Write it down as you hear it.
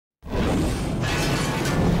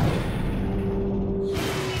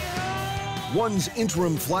One's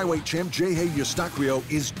interim flyweight champ, Geje Eustaquio,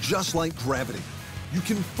 is just like gravity. You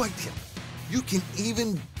can fight him. You can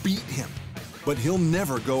even beat him. But he'll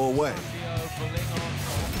never go away.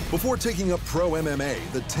 Before taking up pro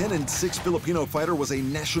MMA, the 10-6 Filipino fighter was a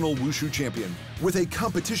national wushu champion with a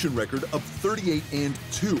competition record of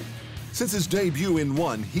 38-2. Since his debut in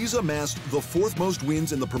ONE, he's amassed the fourth most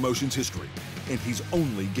wins in the promotion's history, and he's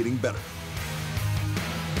only getting better.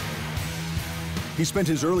 He spent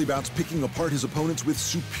his early bouts picking apart his opponents with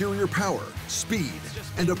superior power, speed,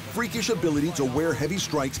 and a freakish ability to wear heavy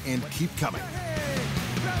strikes and keep coming.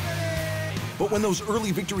 But when those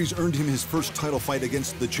early victories earned him his first title fight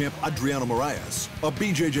against the champ Adriano Moraes, a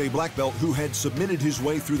BJJ black belt who had submitted his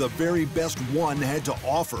way through the very best ONE had to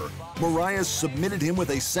offer, Moraes submitted him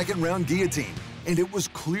with a second-round guillotine, and it was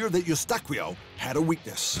clear that Eustaquio had a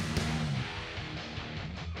weakness.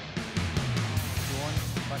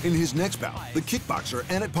 In his next bout, the kickboxer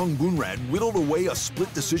Anatpong Bunrad whittled away a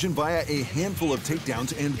split decision via a handful of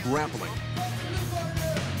takedowns and grappling.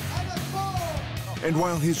 And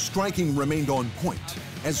while his striking remained on point,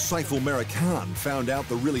 as Saiful Maracan found out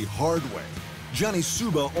the really hard way, Johnny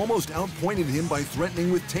Suba almost outpointed him by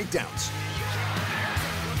threatening with takedowns.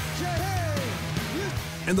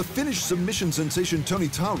 And the Finnish submission sensation Toni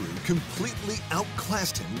Taru completely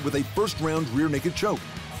outclassed him with a first-round rear naked choke.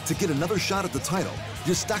 To get another shot at the title,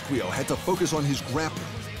 Eustaquio had to focus on his grappling,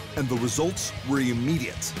 and the results were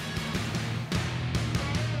immediate.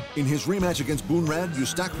 In his rematch against Bunrad,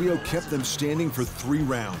 Eustaquio kept them standing for 3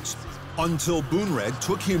 rounds, until Bunrad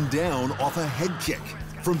took him down off a head kick.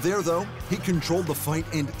 From there, though, he controlled the fight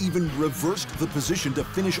and even reversed the position to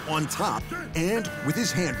finish on top and with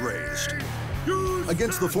his hand raised.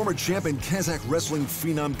 Against the former champ and Kazakh wrestling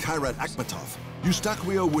phenom Kairat Akhmatov,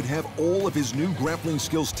 Eustaquio would have all of his new grappling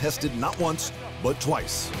skills tested not once, but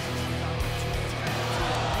twice.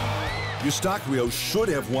 Eustaquio should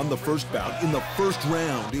have won the first bout in the first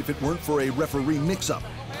round if it weren't for a referee mix-up.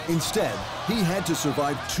 Instead, he had to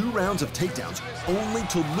survive 2 rounds of takedowns only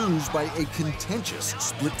to lose by a contentious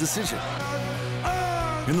split decision.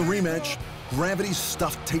 In the rematch, Gravity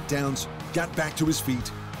stuffed takedowns, got back to his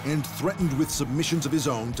feet, and threatened with submissions of his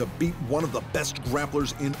own to beat one of the best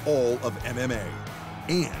grapplers in all of MMA,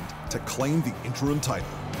 and to claim the interim title.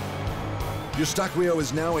 Eustaquio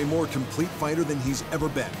is now a more complete fighter than he's ever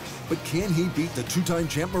been, but can he beat the 2-time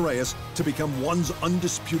champ Moraes to become ONE's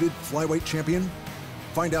undisputed flyweight champion?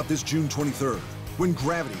 Find out this June 23rd, when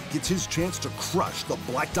Gravity gets his chance to crush the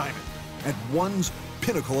Black Diamond at ONE's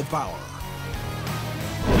pinnacle of power.